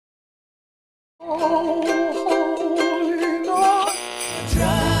Oh, holy night.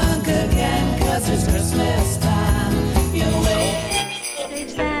 Drunk again, 'cause it's Christmas time. You wait. Age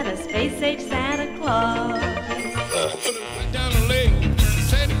Santa, space age Santa Claus. Down the lane,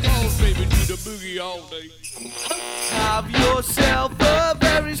 Santa Claus, baby, do the boogie all day. Have yourself a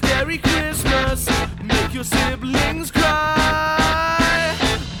very scary Christmas. Make your siblings cry.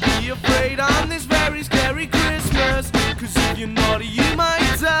 Be afraid on this very scary Christmas. 'Cause if you're naughty, you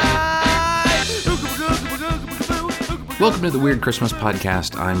might die. Welcome to the Weird Christmas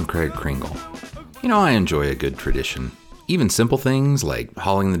Podcast. I'm Craig Kringle. You know, I enjoy a good tradition. Even simple things like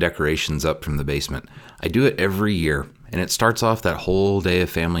hauling the decorations up from the basement. I do it every year, and it starts off that whole day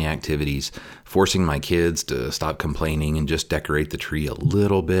of family activities, forcing my kids to stop complaining and just decorate the tree a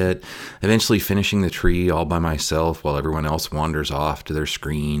little bit, eventually finishing the tree all by myself while everyone else wanders off to their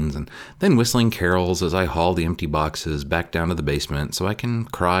screens, and then whistling carols as I haul the empty boxes back down to the basement so I can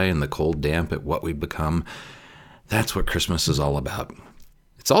cry in the cold damp at what we've become. That's what Christmas is all about.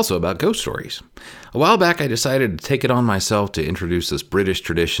 It's also about ghost stories. A while back, I decided to take it on myself to introduce this British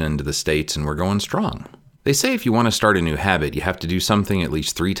tradition to the States, and we're going strong. They say if you want to start a new habit, you have to do something at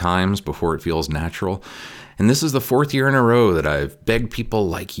least 3 times before it feels natural. And this is the 4th year in a row that I've begged people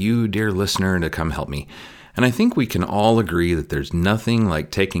like you, dear listener, to come help me. And I think we can all agree that there's nothing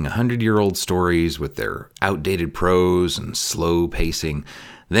like taking 100-year-old stories with their outdated prose and slow pacing,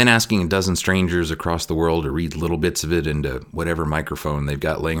 then asking a dozen strangers across the world to read little bits of it into whatever microphone they've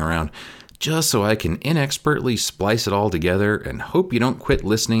got laying around, just so I can inexpertly splice it all together and hope you don't quit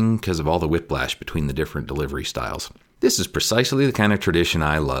listening because of all the whiplash between the different delivery styles. This is precisely the kind of tradition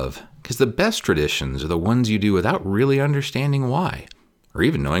I love, because the best traditions are the ones you do without really understanding why, or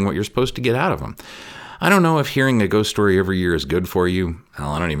even knowing what you're supposed to get out of them. I don't know if hearing a ghost story every year is good for you.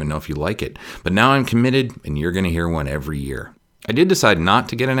 Hell, I don't even know if you like it. But now I'm committed, and you're going to hear one every year. I did decide not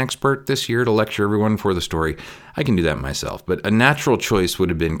to get an expert this year to lecture everyone for the story. I can do that myself, but a natural choice would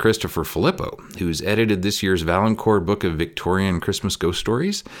have been Christopher Filippo, who's edited this year's Valancourt Book of Victorian Christmas Ghost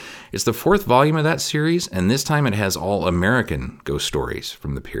Stories. It's the 4th volume of that series, and this time it has all American ghost stories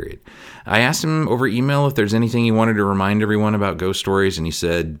from the period. I asked him over email if there's anything he wanted to remind everyone about ghost stories, and he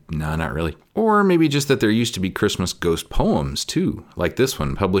said, no, not really. Or maybe just that there used to be Christmas ghost poems, too, like this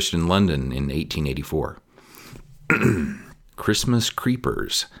one, published in London in 1884. Christmas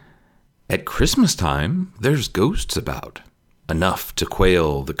Creepers. At Christmas time, there's ghosts about. Enough to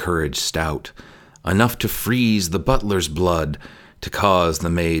quail the courage stout. Enough to freeze the butler's blood. To cause the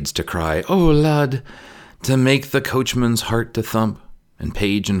maids to cry, "Oh, lud!" To make the coachman's heart to thump. And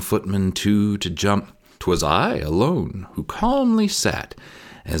page and footman too to jump. 'Twas I alone who calmly sat,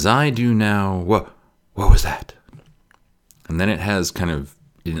 as I do now. What was that? And then it has kind of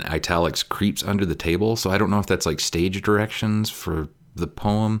in italics, creeps under the table. So I don't know if that's like stage directions for the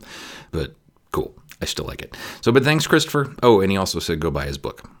poem, but cool. I still like it. So, but thanks, Christopher. Oh, and he also said go buy his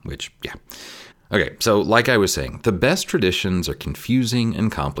book, which, yeah. Okay, so like I was saying, the best traditions are confusing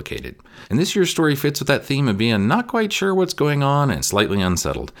and complicated. And this year's story fits with that theme of being not quite sure what's going on and slightly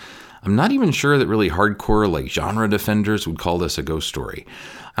unsettled. I'm not even sure that really hardcore, like genre defenders would call this a ghost story.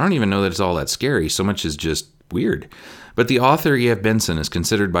 I don't even know that it's all that scary, so much as just weird. But the author, E.F. Benson, is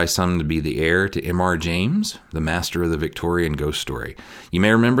considered by some to be the heir to M.R. James, the master of the Victorian ghost story. You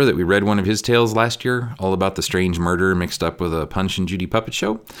may remember that we read one of his tales last year, all about the strange murder mixed up with a Punch and Judy puppet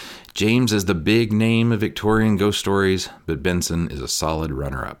show. James is the big name of Victorian ghost stories, but Benson is a solid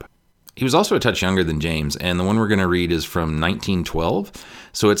runner-up. He was also a touch younger than James, and the one we're going to read is from 1912,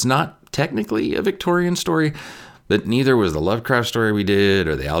 so it's not technically a Victorian story, but neither was the Lovecraft story we did,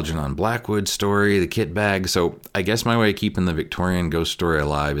 or the Algernon Blackwood story, the Kit Bag, so I guess my way of keeping the Victorian ghost story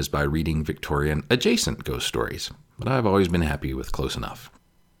alive is by reading Victorian-adjacent ghost stories, but I've always been happy with close enough.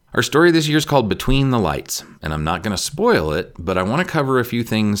 Our story this year is called Between the Lights, and I'm not going to spoil it, but I want to cover a few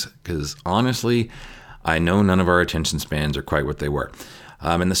things, because honestly, I know none of our attention spans are quite what they were.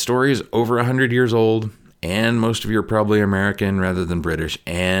 And the story is over 100 years old, and most of you are probably American rather than British,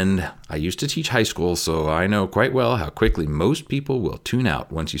 and I used to teach high school, so I know quite well how quickly most people will tune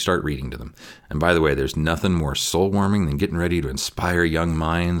out once you start reading to them. And by the way, there's nothing more soul-warming than getting ready to inspire young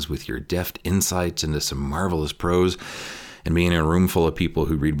minds with your deft insights into some marvelous prose, and being in a room full of people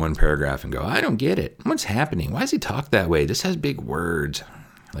who read one paragraph and go, I don't get it. What's happening? Why does he talk that way? This has big words.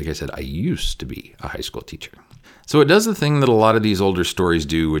 Like I said, I used to be a high school teacher. So it does the thing that a lot of these older stories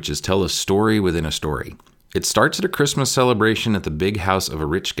do, which is tell a story within a story. It starts at a Christmas celebration at the big house of a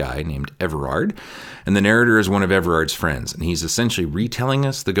rich guy named Everard, and the narrator is one of Everard's friends, and he's essentially retelling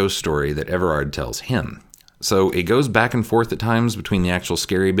us the ghost story that Everard tells him. So it goes back and forth at times between the actual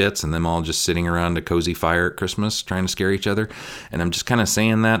scary bits and them all just sitting around a cozy fire at Christmas trying to scare each other. And I'm just kind of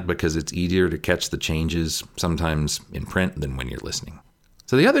saying that because it's easier to catch the changes sometimes in print than when you're listening.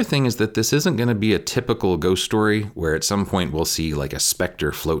 So the other thing is that this isn't going to be a typical ghost story where at some point we'll see like a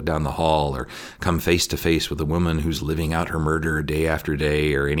specter float down the hall or come face to face with a woman who's living out her murder day after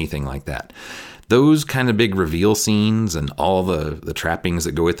day or anything like that. Those kind of big reveal scenes and all the trappings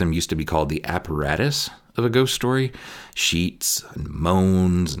that go with them used to be called the apparatus of a ghost story. Sheets and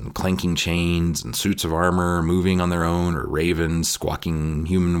moans and clanking chains and suits of armor moving on their own, or ravens squawking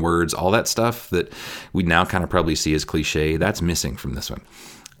human words, all that stuff that we now kind of probably see as cliche, that's missing from this one.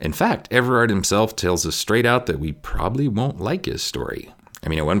 In fact, Everard himself tells us straight out that we probably won't like his story. I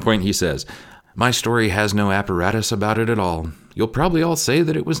mean, at one point he says, "My story has no apparatus about it at all. You'll probably all say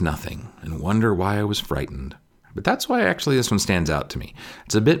that it was nothing and wonder why I was frightened." But that's why actually this one stands out to me.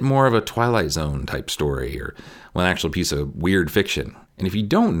 It's a bit more of a Twilight Zone type story, or one actual piece of weird fiction. And if you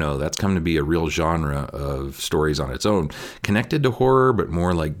don't know, that's come to be a real genre of stories on its own, connected to horror, but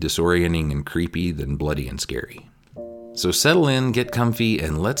more like disorienting and creepy than bloody and scary. So settle in, get comfy,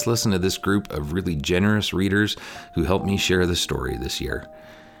 and let's listen to this group of really generous readers who helped me share the story this year.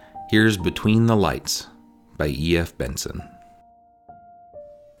 Here's Between the Lights by E.F. Benson.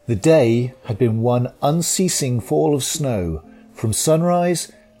 The day had been one unceasing fall of snow, from sunrise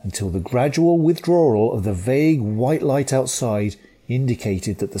until the gradual withdrawal of the vague white light outside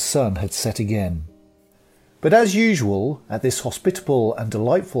indicated that the sun had set again. But as usual, at this hospitable and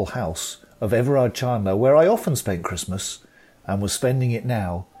delightful house of Everard Chandler, where I often spent Christmas, and was spending it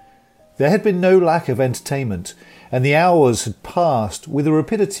now, there had been no lack of entertainment, and the hours had passed with a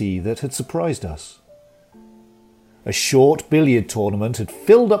rapidity that had surprised us. A short billiard tournament had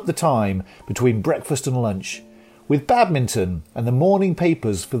filled up the time between breakfast and lunch, with badminton and the morning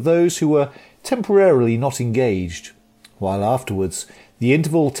papers for those who were temporarily not engaged, while afterwards the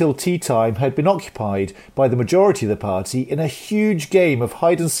interval till tea time had been occupied by the majority of the party in a huge game of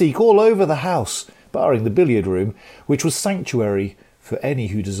hide-and-seek all over the house, barring the billiard room, which was sanctuary for any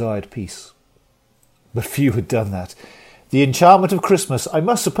who desired peace. But few had done that. The enchantment of Christmas, I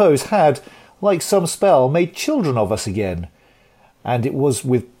must suppose, had, like some spell, made children of us again, and it was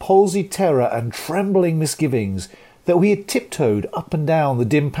with palsied terror and trembling misgivings that we had tiptoed up and down the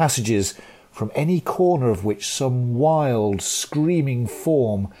dim passages, from any corner of which some wild, screaming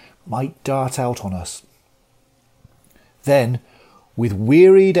form might dart out on us. Then, with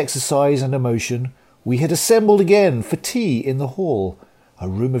wearied exercise and emotion, we had assembled again for tea in the hall, a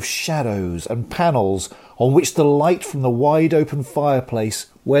room of shadows and panels on which the light from the wide-open fireplace,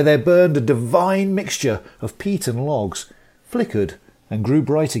 where there burned a divine mixture of peat and logs, flickered and grew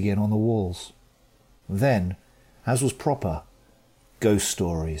bright again on the walls. Then, as was proper, ghost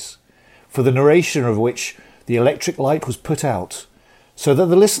stories, for the narration of which the electric light was put out, so that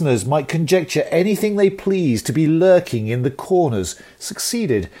the listeners might conjecture anything they pleased to be lurking in the corners,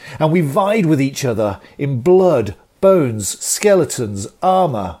 succeeded, and we vied with each other in blood, bones, skeletons,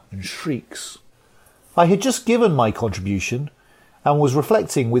 armour, and shrieks. I had just given my contribution, and was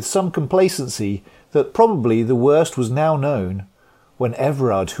reflecting with some complacency that probably the worst was now known, when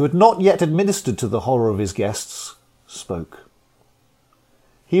Everard, who had not yet administered to the horror of his guests, spoke.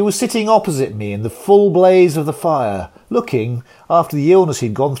 He was sitting opposite me in the full blaze of the fire, looking, after the illness he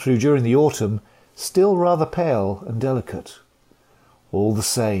had gone through during the autumn, still rather pale and delicate. All the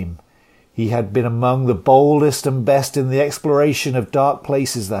same, he had been among the boldest and best in the exploration of dark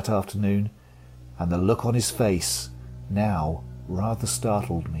places that afternoon, and the look on his face now rather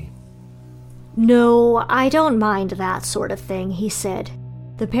startled me. "No, I don't mind that sort of thing," he said.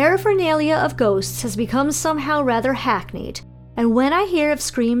 "The paraphernalia of ghosts has become somehow rather hackneyed, and when I hear of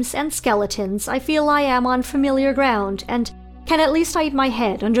screams and skeletons, I feel I am on familiar ground, and can at least hide my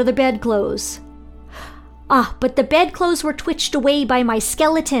head under the bedclothes." "Ah, but the bedclothes were twitched away by my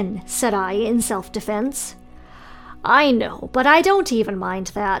skeleton," said I in self-defense. "I know, but I don't even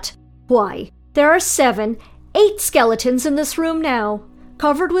mind that. Why, there are 7, 8 skeletons in this room now,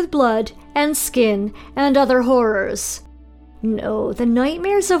 covered with blood and skin and other horrors. No, the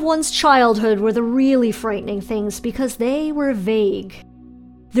nightmares of one's childhood were the really frightening things because they were vague.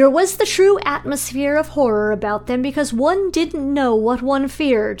 There was the true atmosphere of horror about them because one didn't know what one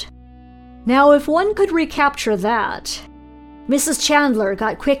feared. Now, if one could recapture that..." Mrs. Chandler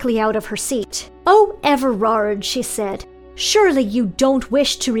got quickly out of her seat. "Oh, Everard," she said, "surely you don't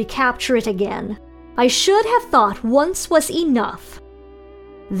wish to recapture it again. I should have thought once was enough."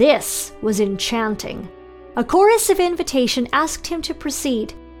 This was enchanting. A chorus of invitation asked him to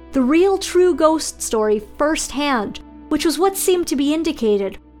proceed, the real true ghost story first-hand, which was what seemed to be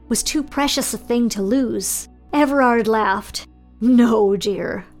indicated, was too precious a thing to lose. Everard laughed. "No,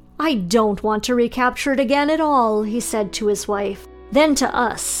 dear. I don't want to recapture it again at all," he said to his wife. Then to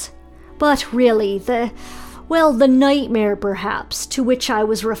us. "But really, the nightmare, perhaps, to which I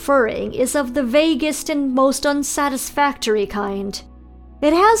was referring is of the vaguest and most unsatisfactory kind.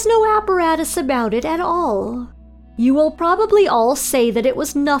 It has no apparatus about it at all. You will probably all say that it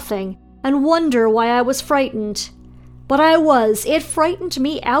was nothing, and wonder why I was frightened. But it frightened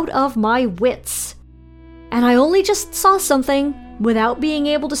me out of my wits. And I only just saw something, without being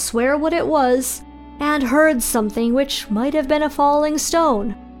able to swear what it was, and heard something which might have been a falling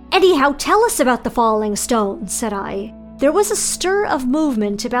stone." "Anyhow, tell us about the falling stone," said I. There was a stir of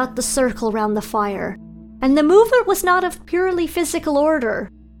movement about the circle round the fire, and the movement was not of purely physical order.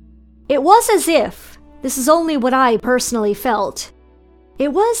 It was as if, this is only what I personally felt,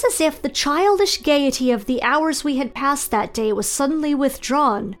 it was as if the childish gaiety of the hours we had passed that day was suddenly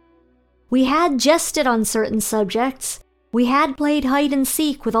withdrawn. We had jested on certain subjects, we had played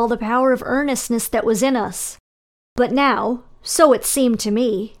hide-and-seek with all the power of earnestness that was in us. But now, so it seemed to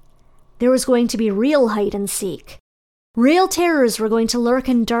me, there was going to be real hide-and-seek. Real terrors were going to lurk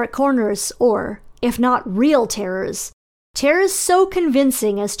in dark corners, or, if not real terrors so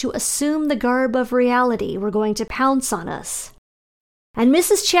convincing as to assume the garb of reality were going to pounce on us. And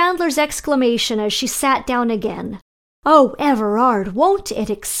Mrs. Chandler's exclamation as she sat down again, "Oh, Everard, won't it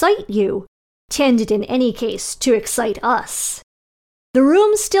excite you?" tended in any case to excite us. The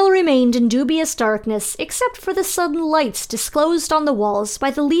room still remained in dubious darkness except for the sudden lights disclosed on the walls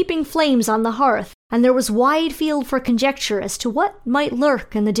by the leaping flames on the hearth, and there was wide field for conjecture as to what might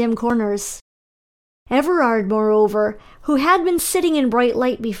lurk in the dim corners. Everard, moreover, who had been sitting in bright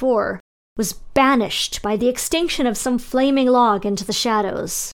light before, was banished by the extinction of some flaming log into the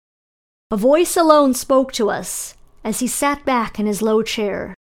shadows. A voice alone spoke to us as he sat back in his low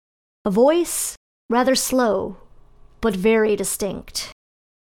chair. A voice rather slow, but very distinct.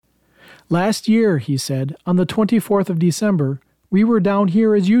 "Last year," he said, "on the 24th of December, we were down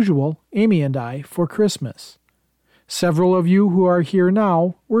here as usual, Amy and I, for Christmas. Several of you who are here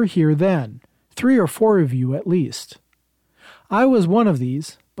now were here then, 3 or 4 of you at least. I was one of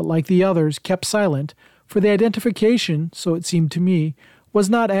these, but like the others, kept silent, for the identification, so it seemed to me, was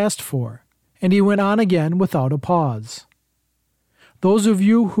not asked for, and he went on again without a pause. Those of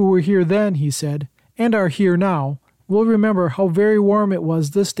you who were here then, he said, and are here now, will remember how very warm it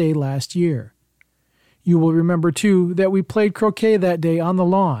was this day last year. You will remember, too, that we played croquet that day on the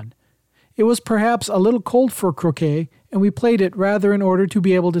lawn. It was perhaps a little cold for croquet, and we played it rather in order to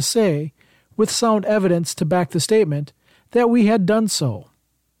be able to say, with sound evidence to back the statement, that we had done so.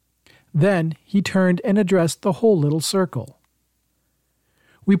 Then he turned and addressed the whole little circle.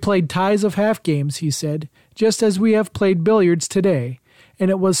 We played ties of half games, he said, just as we have played billiards today, and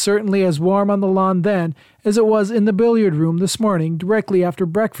it was certainly as warm on the lawn then as it was in the billiard room this morning directly after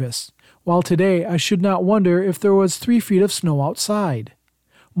breakfast, while today I should not wonder if there was 3 feet of snow outside.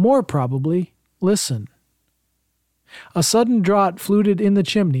 More probably. Listen." A sudden draught fluted in the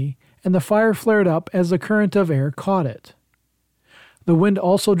chimney, and the fire flared up as the current of air caught it. The wind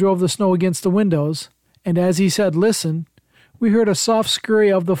also drove the snow against the windows, and as he said, "Listen," we heard a soft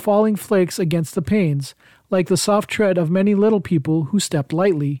scurry of the falling flakes against the panes, like the soft tread of many little people who stepped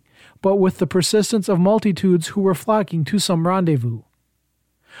lightly, but with the persistence of multitudes who were flocking to some rendezvous.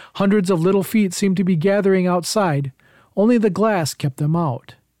 Hundreds of little feet seemed to be gathering outside, only the glass kept them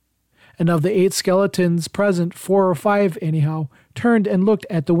out. And of the 8 skeletons present, 4 or 5, anyhow, turned and looked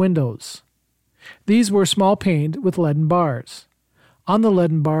at the windows. These were small-paned with leaden bars. On the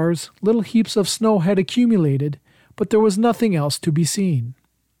leaden bars, little heaps of snow had accumulated, but there was nothing else to be seen.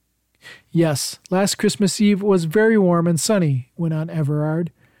 "Yes, last Christmas Eve was very warm and sunny," went on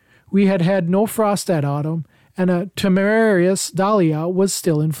Everard. "We had had no frost that autumn, and a temerarious dahlia was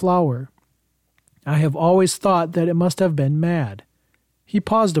still in flower. I have always thought that it must have been mad." He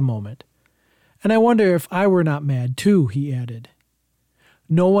paused a moment. "And I wonder if I were not mad, too," he added.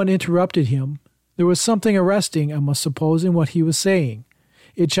 No one interrupted him. There was something arresting, I must suppose, in what he was saying.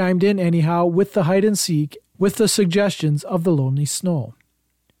 It chimed in, anyhow, with the hide-and-seek, with the suggestions of the lonely snow.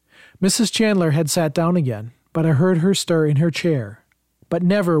 Mrs. Chandler had sat down again, but I heard her stir in her chair. But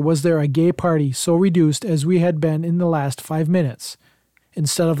never was there a gay party so reduced as we had been in the last 5 minutes.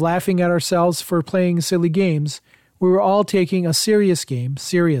 Instead of laughing at ourselves for playing silly games, we were all taking a serious game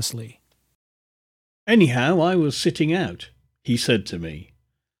seriously. "Anyhow, I was sitting out," he said to me,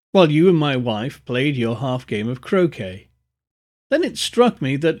 "while you and my wife played your half game of croquet. Then it struck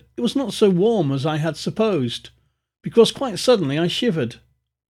me that it was not so warm as I had supposed, because quite suddenly I shivered.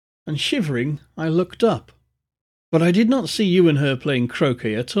 And shivering, I looked up. But I did not see you and her playing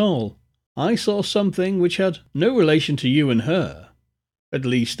croquet at all. I saw something which had no relation to you and her. At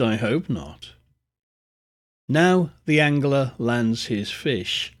least I hope not. Now the angler lands his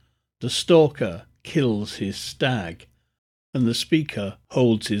fish, the stalker kills his stag, and the speaker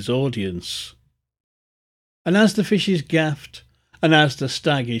holds his audience. And as the fish is gaffed, and as the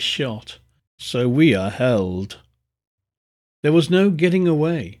stag is shot, so we are held. There was no getting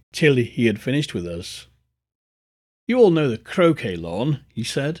away till he had finished with us. You all know the croquet lawn, he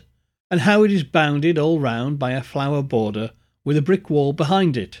said, and how it is bounded all round by a flower border with a brick wall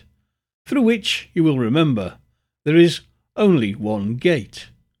behind it, through which, you will remember, there is only one gate.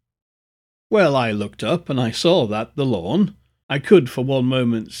 Well, I looked up and I saw that the lawn, I could for one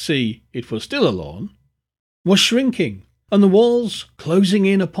moment see it was still a lawn, was shrinking, and the walls closing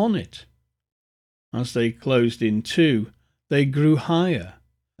in upon it. As they closed in too, they grew higher,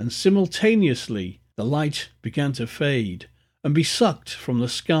 and simultaneously the light began to fade and be sucked from the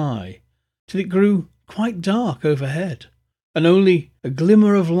sky, till it grew quite dark overhead, and only a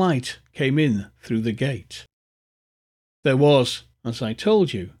glimmer of light came in through the gate. There was, as I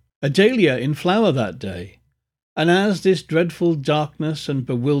told you, a dahlia in flower that day, and as this dreadful darkness and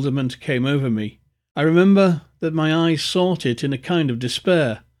bewilderment came over me, I remember that my eyes sought it in a kind of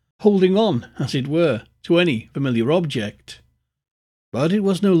despair, holding on, as it were, to any familiar object. But it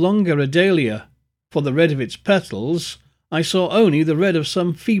was no longer a dahlia. For the red of its petals, I saw only the red of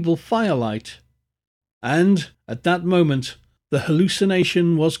some feeble firelight. And, at that moment, the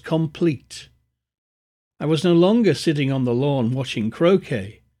hallucination was complete. I was no longer sitting on the lawn watching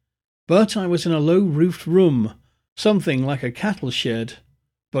croquet, but I was in a low-roofed room, something like a cattle shed,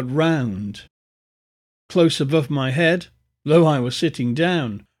 but round. Close above my head, though I was sitting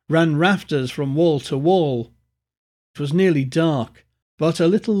down, ran rafters from wall to wall. It was nearly dark, but a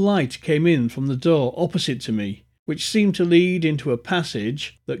little light came in from the door opposite to me, which seemed to lead into a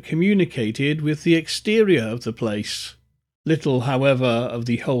passage that communicated with the exterior of the place. Little, however, of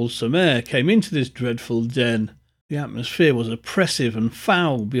the wholesome air came into this dreadful den. The atmosphere was oppressive and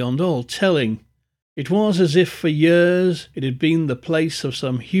foul beyond all telling. It was as if for years it had been the place of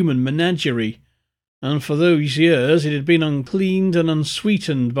some human menagerie, and for those years it had been uncleaned and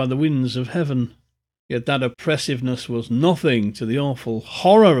unsweetened by the winds of heaven. Yet that oppressiveness was nothing to the awful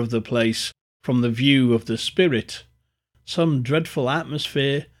horror of the place from the view of the spirit. Some dreadful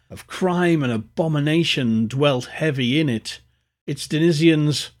atmosphere of crime and abomination dwelt heavy in it. Its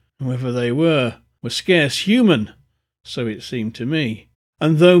denizens, whoever they were scarce human, so it seemed to me,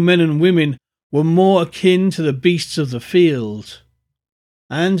 and though men and women were more akin to the beasts of the field.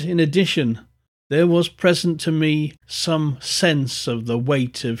 And, in addition, there was present to me some sense of the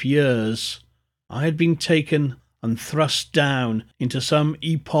weight of years. I had been taken and thrust down into some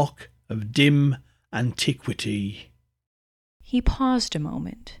epoch of dim antiquity. He paused a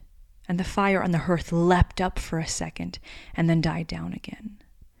moment, and the fire on the hearth leapt up for a second and then died down again.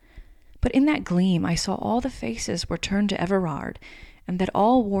 But in that gleam I saw all the faces were turned to Everard, and that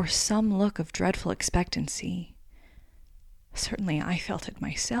all wore some look of dreadful expectancy. Certainly I felt it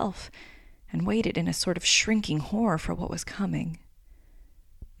myself, and waited in a sort of shrinking horror for what was coming.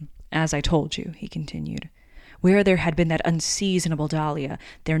 As I told you, he continued, where there had been that unseasonable dahlia,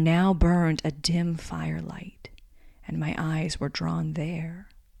 there now burned a dim firelight, and my eyes were drawn there.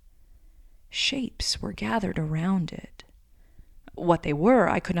 Shapes were gathered around it. What they were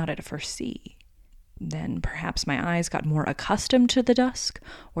I could not at first see. Then perhaps my eyes got more accustomed to the dusk,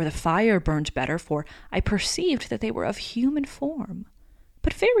 or the fire burned better, for I perceived that they were of human form,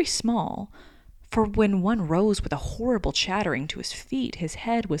 but very small, for when one rose with a horrible chattering to his feet, his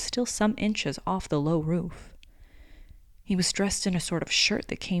head was still some inches off the low roof. He was dressed in a sort of shirt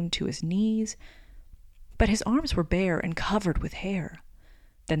that came to his knees, but his arms were bare and covered with hair.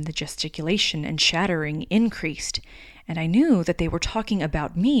 Then the gesticulation and chattering increased, and I knew that they were talking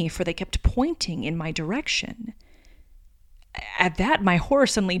about me, for they kept pointing in my direction. At that my horror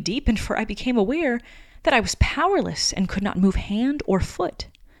suddenly deepened, for I became aware that I was powerless and could not move hand or foot.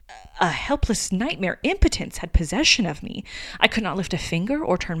 A helpless nightmare impotence had possession of me. I could not lift a finger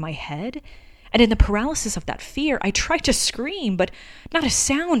or turn my head, and in the paralysis of that fear I tried to scream, but not a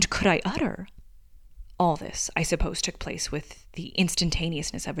sound could I utter. All this, I suppose, took place with the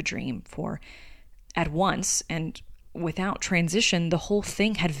instantaneousness of a dream, for at once, and without transition, the whole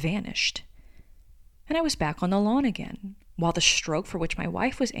thing had vanished. And I was back on the lawn again, while the stroke for which my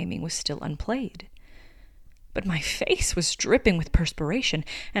wife was aiming was still unplayed. But my face was dripping with perspiration,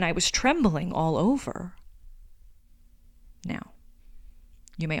 and I was trembling all over. Now,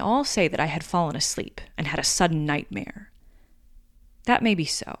 you may all say that I had fallen asleep and had a sudden nightmare. That may be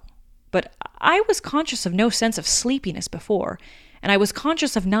so, but I was conscious of no sense of sleepiness before, and I was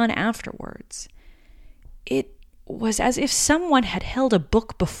conscious of none afterwards. It was as if someone had held a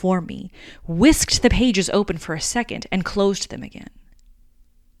book before me, whisked the pages open for a second, and closed them again.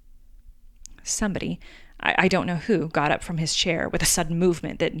 Somebody, I don't know who, got up from his chair with a sudden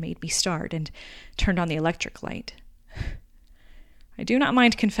movement that made me start and turned on the electric light. I do not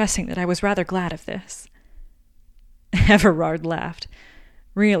mind confessing that I was rather glad of this. Everard laughed.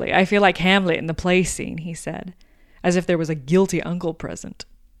 "Really, I feel like Hamlet in the play scene," he said, as if there was a guilty uncle present.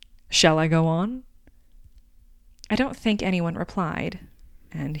 "Shall I go on?" I don't think anyone replied,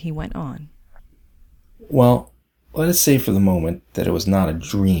 and he went on. Well, let us say for the moment that it was not a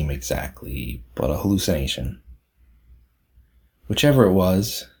dream exactly, but a hallucination. Whichever it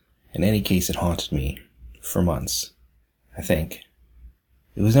was, in any case it haunted me, for months, I think.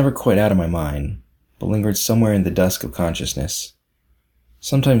 It was never quite out of my mind, but lingered somewhere in the dusk of consciousness,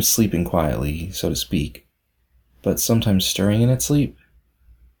 sometimes sleeping quietly, so to speak, but sometimes stirring in its sleep.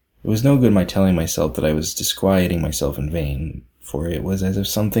 It was no good my telling myself that I was disquieting myself in vain, for it was as if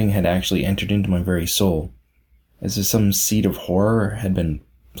something had actually entered into my very soul, as if some seed of horror had been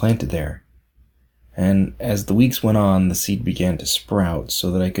planted there. And as the weeks went on, the seed began to sprout, so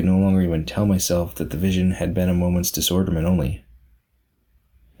that I could no longer even tell myself that the vision had been a moment's disorderment only.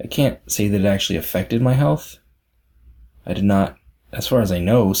 I can't say that it actually affected my health. I did not, as far as I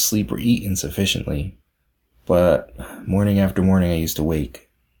know, sleep or eat insufficiently, but morning after morning I used to wake,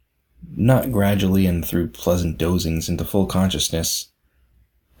 not gradually and through pleasant dozings into full consciousness,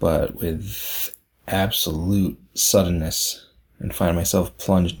 but with absolute suddenness, and find myself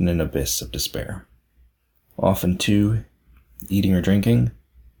plunged in an abyss of despair. Often, too, eating or drinking,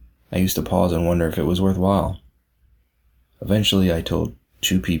 I used to pause and wonder if it was worthwhile. Eventually, I told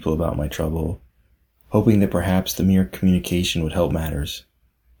 2 people about my trouble, hoping that perhaps the mere communication would help matters,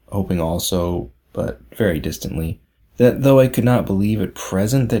 hoping also, but very distantly, that though I could not believe at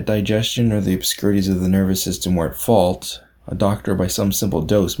present that digestion or the obscurities of the nervous system were at fault, a doctor by some simple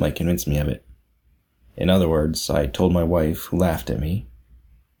dose might convince me of it. In other words, I told my wife, who laughed at me,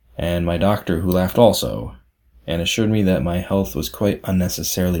 and my doctor, who laughed also, and assured me that my health was quite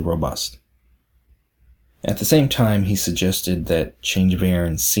unnecessarily robust. At the same time, he suggested that change of air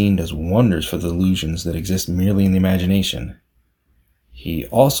and scene does wonders for the illusions that exist merely in the imagination. He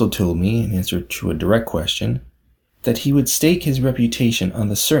also told me, in answer to a direct question, that he would stake his reputation on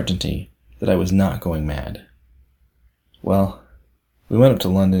the certainty that I was not going mad. Well, we went up to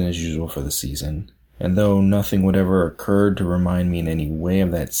London as usual for the season, and though nothing would ever occur to remind me in any way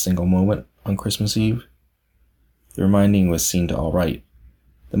of that single moment on Christmas Eve, the reminding was seen to all right.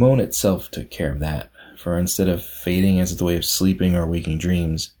 The moment itself took care of that, for instead of fading as the way of sleeping or waking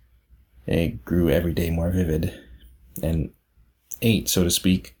dreams, it grew every day more vivid, and ate, so to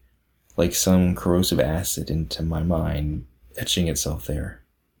speak, like some corrosive acid into my mind, etching itself there.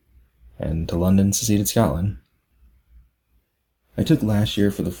 And to London succeeded Scotland. I took last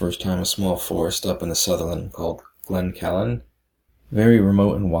year for the first time a small forest up in the Sutherland called Glen Callan, very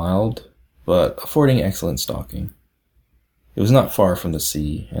remote and wild, but affording excellent stalking. It was not far from the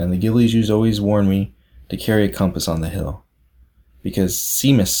sea, and the ghillies always warned me to carry a compass on the hill, because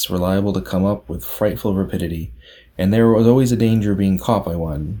sea mists were liable to come up with frightful rapidity, and there was always a danger of being caught by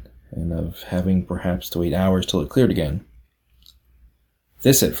one, and of having perhaps to wait hours till it cleared again.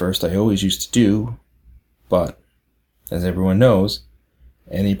 This at first I always used to do, but, as everyone knows,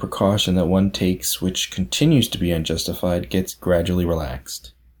 any precaution that one takes which continues to be unjustified gets gradually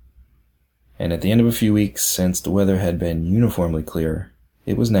relaxed. And at the end of a few weeks, since the weather had been uniformly clear,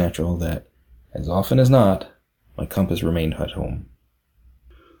 it was natural that, as often as not, my compass remained at home.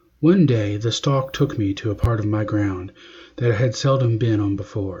 One day the stalk took me to a part of my ground that I had seldom been on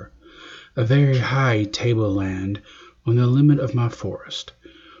before, a very high tableland on the limit of my forest,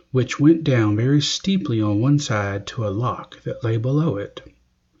 which went down very steeply on one side to a loch that lay below it,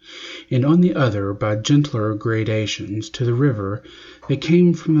 and on the other by gentler gradations to the river that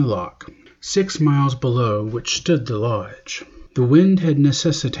came from the loch, 6 miles below which stood the lodge. The wind had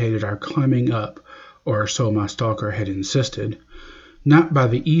necessitated our climbing up, or so my stalker had insisted, not by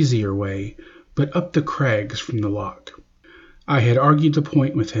the easier way, but up the crags from the loch. I had argued the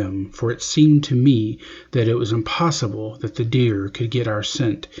point with him, for it seemed to me that it was impossible that the deer could get our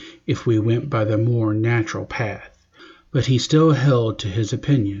scent if we went by the more natural path, but he still held to his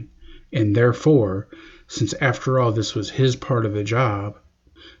opinion, and therefore, since after all this was his part of the job,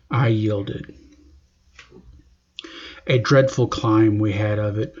 I yielded. A dreadful climb we had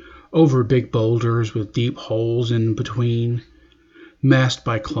of it, over big boulders with deep holes in between, masked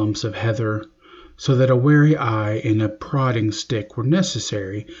by clumps of heather, so that a wary eye and a prodding stick were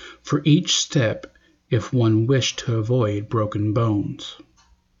necessary for each step if one wished to avoid broken bones.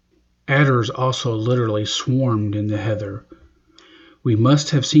 Adders also literally swarmed in the heather. We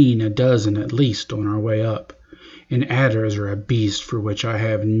must have seen a dozen at least on our way up, and adders are a beast for which I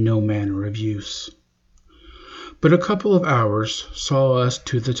have no manner of use. But a couple of hours saw us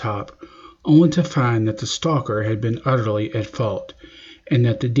to the top, only to find that the stalker had been utterly at fault, and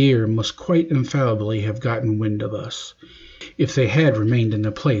that the deer must quite infallibly have gotten wind of us, if they had remained in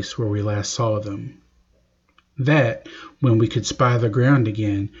the place where we last saw them. That, when we could spy the ground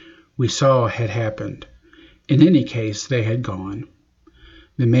again, we saw had happened. In any case, they had gone.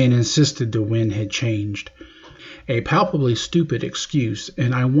 The man insisted the wind had changed. A palpably stupid excuse,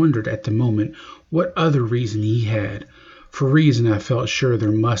 and I wondered at the moment what other reason he had, for reason I felt sure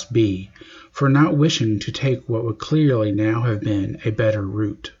there must be, for not wishing to take what would clearly now have been a better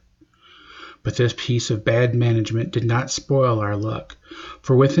route. But this piece of bad management did not spoil our luck,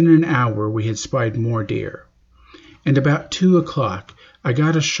 for within an hour we had spied more deer. And about 2 o'clock I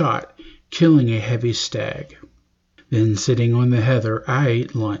got a shot, killing a heavy stag. Then, sitting on the heather, I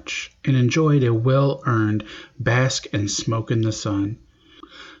ate lunch, and enjoyed a well-earned bask and smoke in the sun.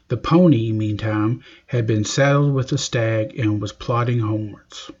 The pony, meantime, had been saddled with the stag and was plodding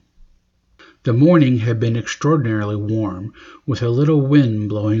homewards. The morning had been extraordinarily warm, with a little wind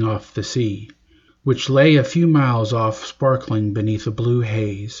blowing off the sea, which lay a few miles off sparkling beneath a blue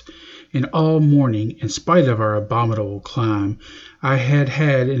haze, and all morning, in spite of our abominable climb, I had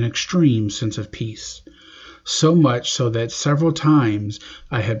had an extreme sense of peace, so much so that several times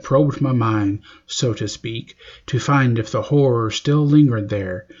I had probed my mind, so to speak, to find if the horror still lingered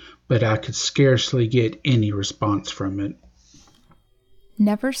there, but I could scarcely get any response from it.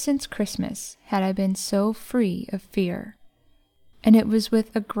 Never since Christmas had I been so free of fear, and it was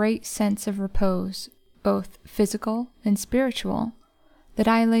with a great sense of repose, both physical and spiritual, that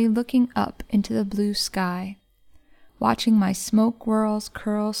I lay looking up into the blue sky, watching my smoke whirls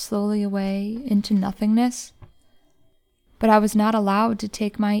curl slowly away into nothingness. But I was not allowed to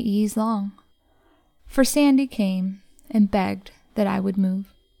take my ease long, for Sandy came and begged that I would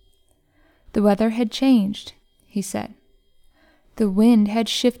move. The weather had changed, he said. The wind had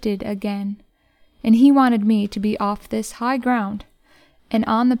shifted again, and he wanted me to be off this high ground and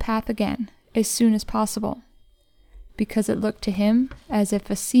on the path again as soon as possible, because it looked to him as if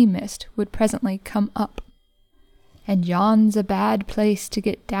a sea mist would presently come up. "And yon's a bad place to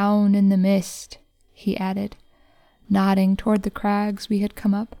get down in the mist," he added, nodding toward the crags we had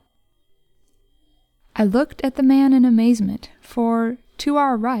come up. I looked at the man in amazement, for to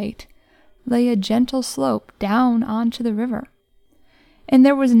our right lay a gentle slope down onto the river, and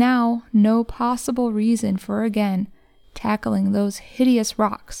there was now no possible reason for again tackling those hideous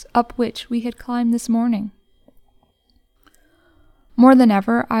rocks up which we had climbed this morning. More than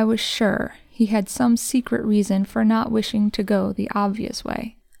ever, I was sure he had some secret reason for not wishing to go the obvious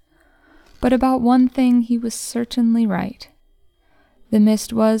way. But about one thing he was certainly right. The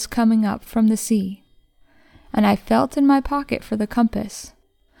mist was coming up from the sea, and I felt in my pocket for the compass,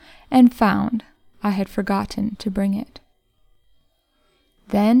 and found I had forgotten to bring it.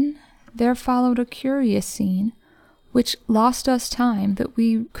 Then there followed a curious scene which lost us time that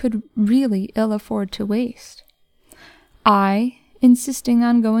we could really ill afford to waste. I, insisting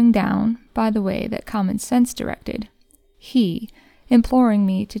on going down by the way that common sense directed, he imploring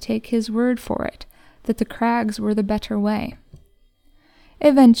me to take his word for it that the crags were the better way.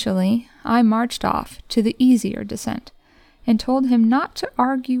 Eventually, I marched off to the easier descent, and told him not to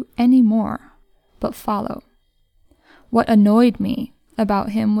argue any more, but follow. What annoyed me about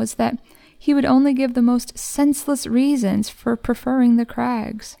him was that he would only give the most senseless reasons for preferring the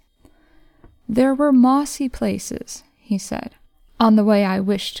crags. There were mossy places, he said, on the way I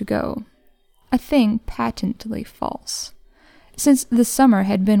wished to go, a thing patently false, since the summer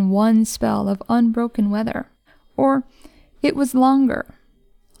had been one spell of unbroken weather, or it was longer,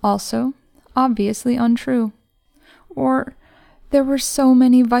 also obviously untrue, or there were so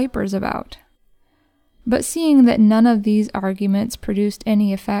many vipers about. But seeing that none of these arguments produced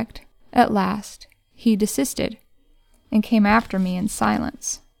any effect, at last he desisted, and came after me in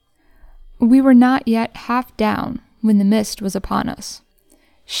silence. We were not yet half down when the mist was upon us,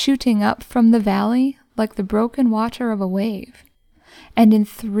 shooting up from the valley like the broken water of a wave, and in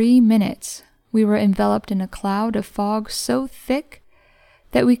 3 minutes we were enveloped in a cloud of fog so thick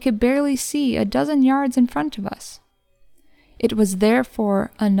that we could barely see a dozen yards in front of us. It was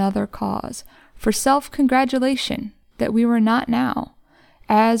therefore another cause for self-congratulation that we were not now,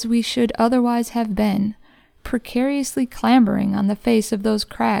 as we should otherwise have been, precariously clambering on the face of those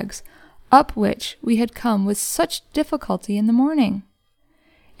crags up which we had come with such difficulty in the morning.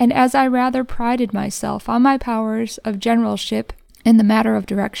 and as I rather prided myself on my powers of generalship in the matter of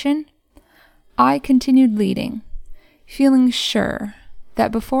direction, I continued leading, feeling sure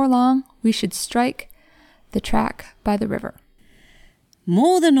that before long we should strike the track by the river.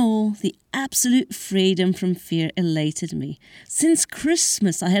 More than all, the absolute freedom from fear elated me. Since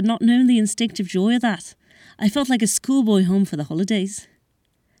Christmas I had not known the instinctive joy of that. I felt like a schoolboy home for the holidays.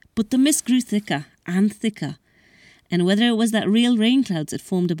 But the mist grew thicker and thicker, and whether it was that real rain clouds that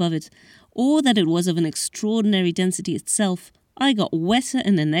formed above it, or that it was of an extraordinary density itself, I got wetter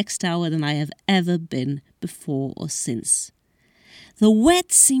in the next hour than I have ever been before or since. The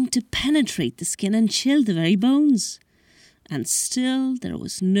wet seemed to penetrate the skin and chill the very bones. And still there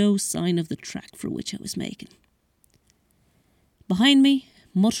was no sign of the track for which I was making. Behind me,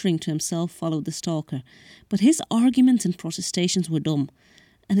 muttering to himself, followed the stalker, but his arguments and protestations were dumb,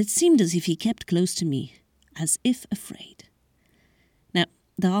 and it seemed as if he kept close to me, as if afraid. Now,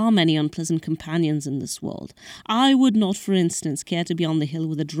 there are many unpleasant companions in this world. I would not, for instance, care to be on the hill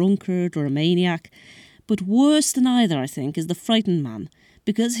with a drunkard or a maniac, but worse than either, I think, is the frightened man,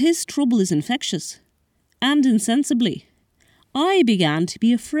 because his trouble is infectious, and insensibly. I began to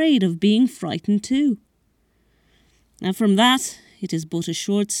be afraid of being frightened too. Now from that, it is but a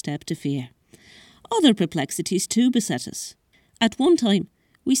short step to fear. Other perplexities too beset us. At one time,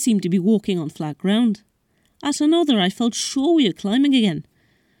 we seemed to be walking on flat ground. At another, I felt sure we were climbing again,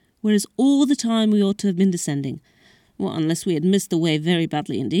 whereas all the time we ought to have been descending, well, unless we had missed the way very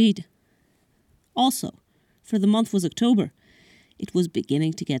badly indeed. Also, for the month was October, it was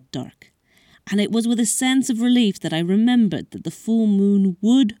beginning to get dark. And it was with a sense of relief that I remembered that the full moon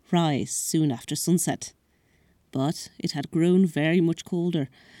would rise soon after sunset. But it had grown very much colder,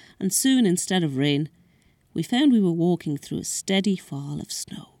 and soon, instead of rain, we found we were walking through a steady fall of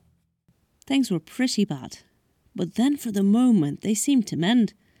snow. Things were pretty bad, but then for the moment they seemed to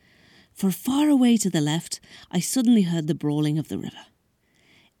mend. For far away to the left, I suddenly heard the brawling of the river.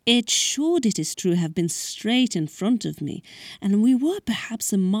 It should, it is true, have been straight in front of me, and we were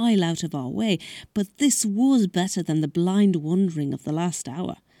perhaps a mile out of our way, but this was better than the blind wandering of the last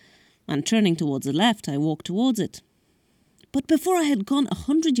hour, and turning towards the left, I walked towards it. But before I had gone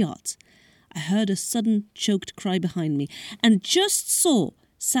 100 yards, I heard a sudden choked cry behind me, and just saw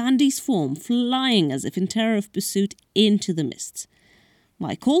Sandy's form flying as if in terror of pursuit into the mists.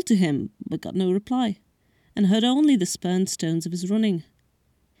 I called to him, but got no reply, and heard only the spurned stones of his running.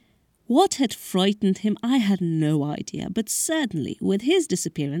 What had frightened him I had no idea, but certainly with his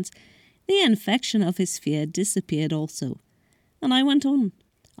disappearance, the infection of his fear disappeared also, and I went on,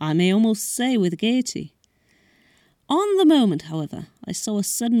 I may almost say with gaiety. On the moment, however, I saw a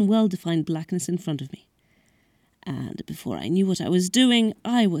sudden well-defined blackness in front of me, and before I knew what I was doing,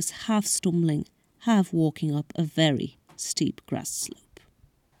 I was half stumbling, half walking up a very steep grass slope.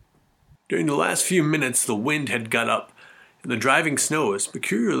 During the last few minutes, the wind had got up, and the driving snow was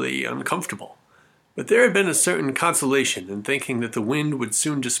peculiarly uncomfortable. But there had been a certain consolation in thinking that the wind would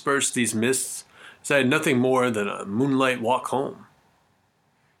soon disperse these mists, as I had nothing more than a moonlight walk home.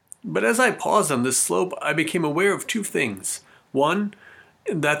 But as I paused on this slope, I became aware of two things. One,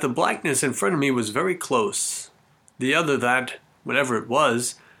 that the blackness in front of me was very close. The other that, whatever it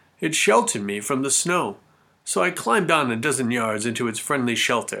was, it sheltered me from the snow. So I climbed on a dozen yards into its friendly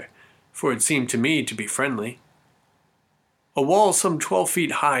shelter, for it seemed to me to be friendly. A wall some 12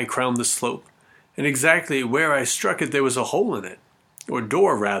 feet high crowned the slope, and exactly where I struck it there was a hole in it, or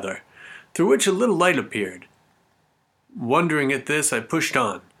door rather, through which a little light appeared. Wondering at this, I pushed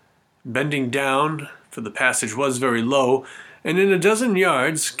on, bending down, for the passage was very low, and in a dozen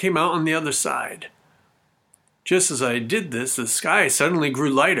yards came out on the other side. Just as I did this, the sky suddenly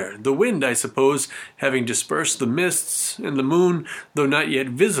grew lighter, the wind, I suppose, having dispersed the mists, and the moon, though not yet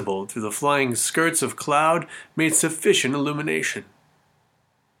visible through the flying skirts of cloud, made sufficient illumination.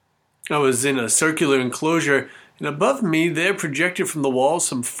 I was in a circular enclosure, and above me there projected from the wall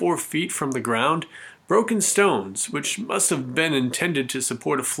some 4 feet from the ground, broken stones, which must have been intended to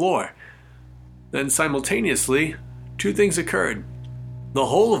support a floor. Then simultaneously, two things occurred. The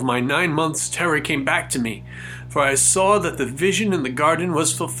whole of my 9 months' terror came back to me, for I saw that the vision in the garden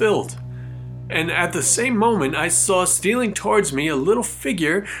was fulfilled. And at the same moment I saw stealing towards me a little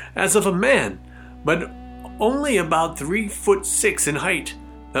figure as of a man, but only about 3'6" in height,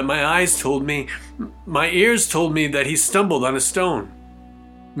 that my eyes told me, my ears told me that he stumbled on a stone.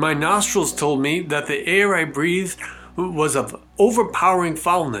 My nostrils told me that the air I breathed was of overpowering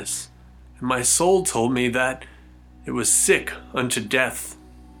foulness, and my soul told me that it was sick unto death.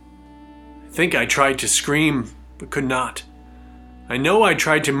 I think I tried to scream, but could not. I know I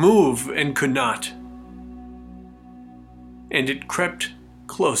tried to move and could not. And it crept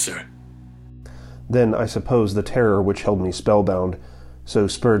closer. Then I suppose the terror which held me spellbound so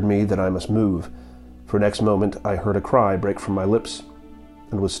spurred me that I must move, for next moment I heard a cry break from my lips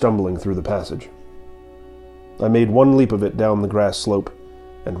and was stumbling through the passage. I made one leap of it down the grass slope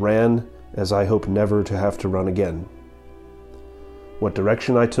and ran as I hope never to have to run again. What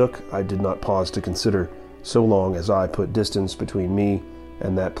direction I took I did not pause to consider, so long as I put distance between me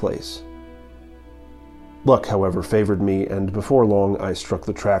and that place. Luck, however, favored me, and before long I struck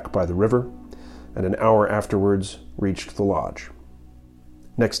the track by the river, and an hour afterwards reached the lodge.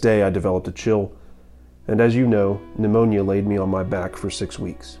 Next day I developed a chill, and as you know, pneumonia laid me on my back for 6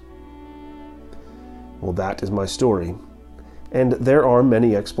 weeks. Well, that is my story, and there are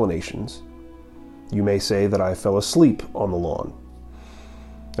many explanations. You may say that I fell asleep on the lawn,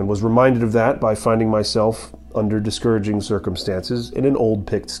 and was reminded of that by finding myself under discouraging circumstances in an old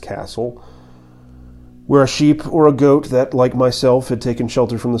Pict's castle, where a sheep or a goat that, like myself, had taken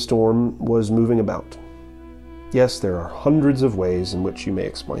shelter from the storm was moving about. Yes, there are hundreds of ways in which you may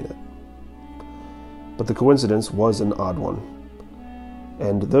explain it. But the coincidence was an odd one,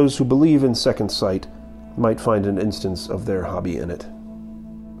 and those who believe in second sight might find an instance of their hobby in it.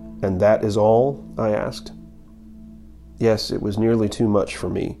 And that is all? I asked. Yes, it was nearly too much for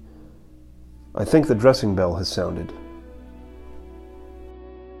me. I think the dressing bell has sounded.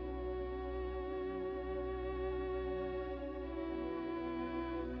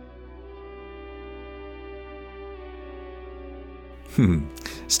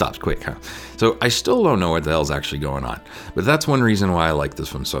 Stopped quick, huh? So I still don't know what the hell's actually going on, but that's one reason why I like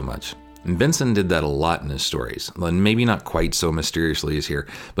this one so much. And Benson did that a lot in his stories, and maybe not quite so mysteriously as here,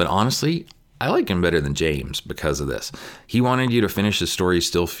 but honestly, I like him better than James because of this. He wanted you to finish his story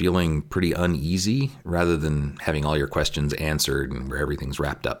still feeling pretty uneasy, rather than having all your questions answered and where everything's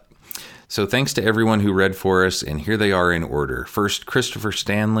wrapped up. So thanks to everyone who read for us, and here they are in order. First, Christopher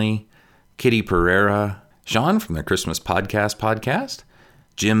Stanley, Kitty Pereira, Sean from the Christmas Podcast,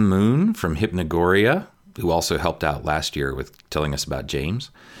 Jim Moon from Hypnagoria, who also helped out last year with telling us about James,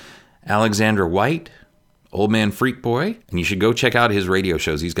 Alexandra White, Old Man Freak Boy, and you should go check out his radio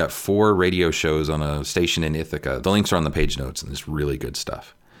shows. He's got 4 radio shows on a station in Ithaca. The links are on the page notes, and it's really good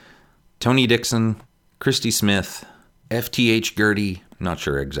stuff. Tony Dixon, Christy Smith, FTH Gertie, not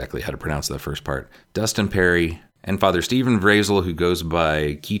sure exactly how to pronounce that first part, Dustin Perry, and Father Stephen Vrazel, who goes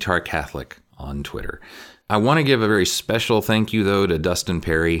by Keytar Catholic on Twitter. I want to give a very special thank you, though, to Dustin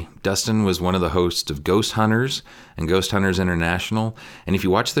Perry. Dustin was one of the hosts of Ghost Hunters and Ghost Hunters International. And if you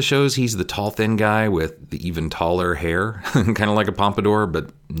watch the shows, he's the tall, thin guy with the even taller hair, kind of like a pompadour,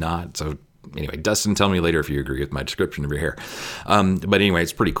 but not. So anyway, Dustin, tell me later if you agree with my description of your hair. But anyway,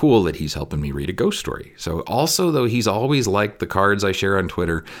 it's pretty cool that he's helping me read a ghost story. So also, though, he's always liked the cards I share on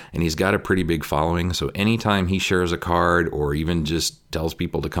Twitter, and he's got a pretty big following. So anytime he shares a card or even just tells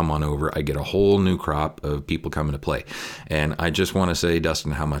people to come on over, I get a whole new crop of people coming to play. And I just want to say,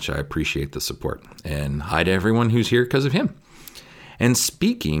 Dustin, how much I appreciate the support. And hi to everyone who's here because of him. And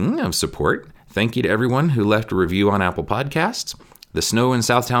speaking of support, thank you to everyone who left a review on Apple Podcasts. The Snow and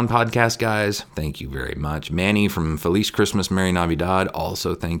Southtown podcast guys, thank you very much. Manny from Feliz Christmas, Merry Navidad,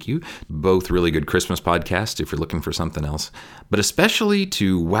 also thank you. Both really good Christmas podcasts if you're looking for something else. But especially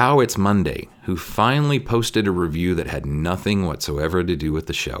to Wow It's Monday, who finally posted a review that had nothing whatsoever to do with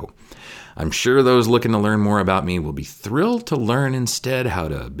the show. I'm sure those looking to learn more about me will be thrilled to learn instead how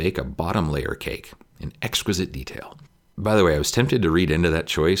to bake a bottom layer cake in exquisite detail. By the way, I was tempted to read into that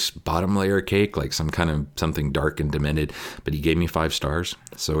choice, bottom layer cake, like some kind of something dark and demented, but he gave me 5 stars.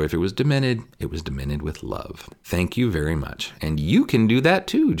 So if it was demented with love. Thank you very much. And you can do that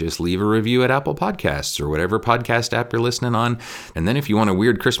too. Just leave a review at Apple Podcasts or whatever podcast app you're listening on. And then if you want a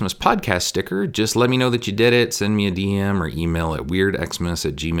Weird Christmas podcast sticker, just let me know that you did it. Send me a DM or email at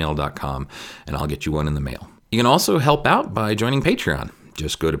weirdxmas@gmail.com and I'll get you one in the mail. You can also help out by joining Patreon.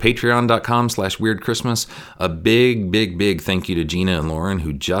 Just go to patreon.com/weirdchristmas. A big thank you to Gina and Lauren,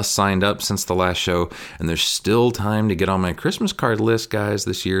 who just signed up since the last show. And there's still time to get on my Christmas card list, guys,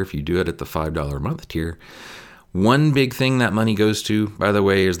 this year if you do it at the $5 a month tier. One big thing that money goes to, by the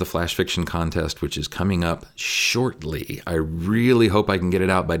way, is the Flash Fiction Contest, which is coming up shortly. I really hope I can get it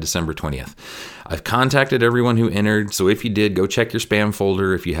out by December 20th. I've contacted everyone who entered, so if you did, go check your spam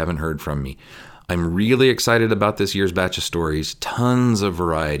folder if you haven't heard from me. I'm really excited about this year's batch of stories, tons of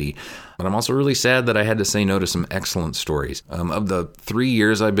variety, but I'm also really sad that I had to say no to some excellent stories. Of the 3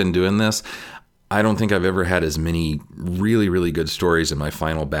 years I've been doing this, I don't think I've ever had as many really good stories in my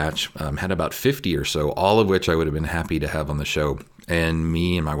final batch. Had about 50 or so, all of which I would have been happy to have on the show. And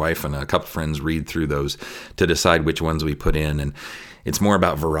me and my wife and a couple friends read through those to decide which ones we put in. And It's more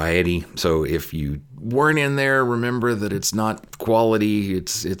about variety. So if you weren't in there, remember that it's not quality.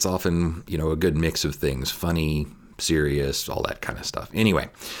 It's often, a good mix of things. Funny, serious, all that kind of stuff. Anyway,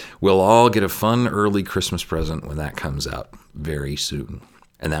 we'll all get a fun early Christmas present when that comes out very soon.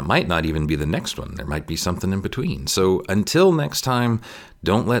 And that might not even be the next one. There might be something in between. So until next time,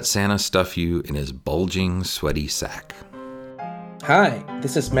 don't let Santa stuff you in his bulging, sweaty sack. Hi,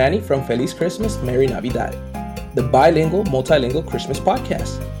 this is Manny from Feliz Christmas, Merry Navidad, the bilingual, multilingual Christmas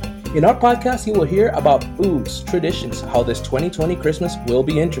podcast. In our podcast, you will hear about foods, traditions, how this 2020 Christmas will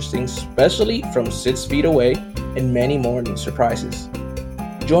be interesting, especially from 6 feet away, and many more new surprises.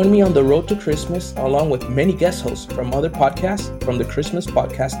 Join me on the road to Christmas, along with many guest hosts from other podcasts from the Christmas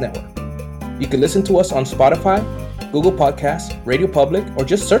Podcast Network. You can listen to us on Spotify, Google Podcasts, Radio Public, or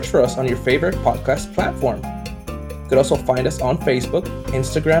just search for us on your favorite podcast platform. You could also find us on Facebook,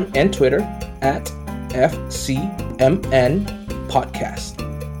 Instagram, and Twitter at FCMN Podcast.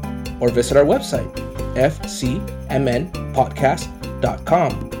 Or visit our website,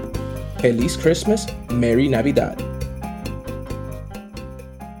 fcmnpodcast.com. Feliz Christmas, Merry Navidad.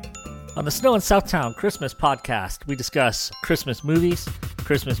 On the Snow in Southtown Christmas podcast, we discuss Christmas movies,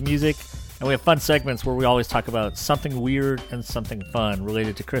 Christmas music, and we have fun segments where we always talk about something weird and something fun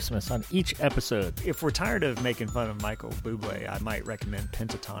related to Christmas on each episode. If we're tired of making fun of Michael Bublé, I might recommend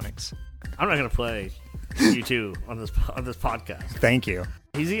Pentatonics. I'm not going to play U2 on this podcast. Thank you.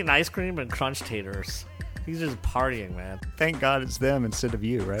 He's eating ice cream and crunch taters. He's just partying, man. Thank God it's them instead of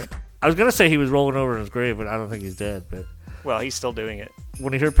you, right? I was going to say he was rolling over in his grave, but I don't think he's dead. But well, he's still doing it.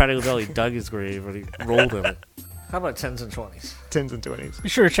 When he heard Patti LaBelle, he dug his grave and he rolled in it. How about 10s and 20s? 10s and 20s. Be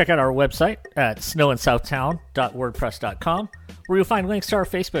sure to check out our website at snowinsouthtown.wordpress.com, where you'll find links to our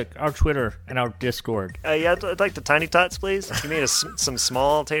Facebook, our Twitter, and our Discord. Yeah, I'd like the tiny tots, please. You made some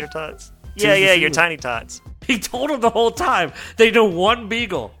small tater tots. Yeah, your tiny tots. He told him the whole time. They do one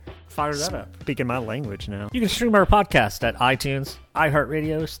beagle. Fire that up. Speaking my language now. You can stream our podcast at iTunes,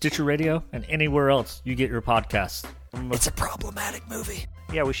 iHeartRadio, Stitcher Radio, and anywhere else you get your podcasts. It's a problematic movie.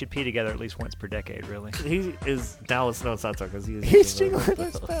 Yeah, we should pee together at least once per decade, really. He is now with Snow Southtown because he's jingling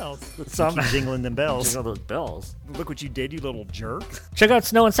those bells. Some jingling them bells. Jingling those bells. Look what you did, you little jerk. Check out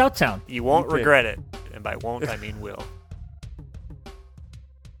Snow in Southtown. You won't regret it. And by won't, I mean will.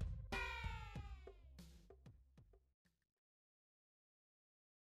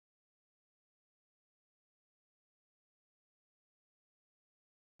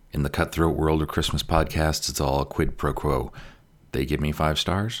 In the cutthroat world of Christmas podcasts, it's all quid pro quo. They give me 5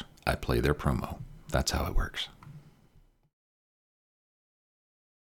 stars, I play their promo. That's how it works.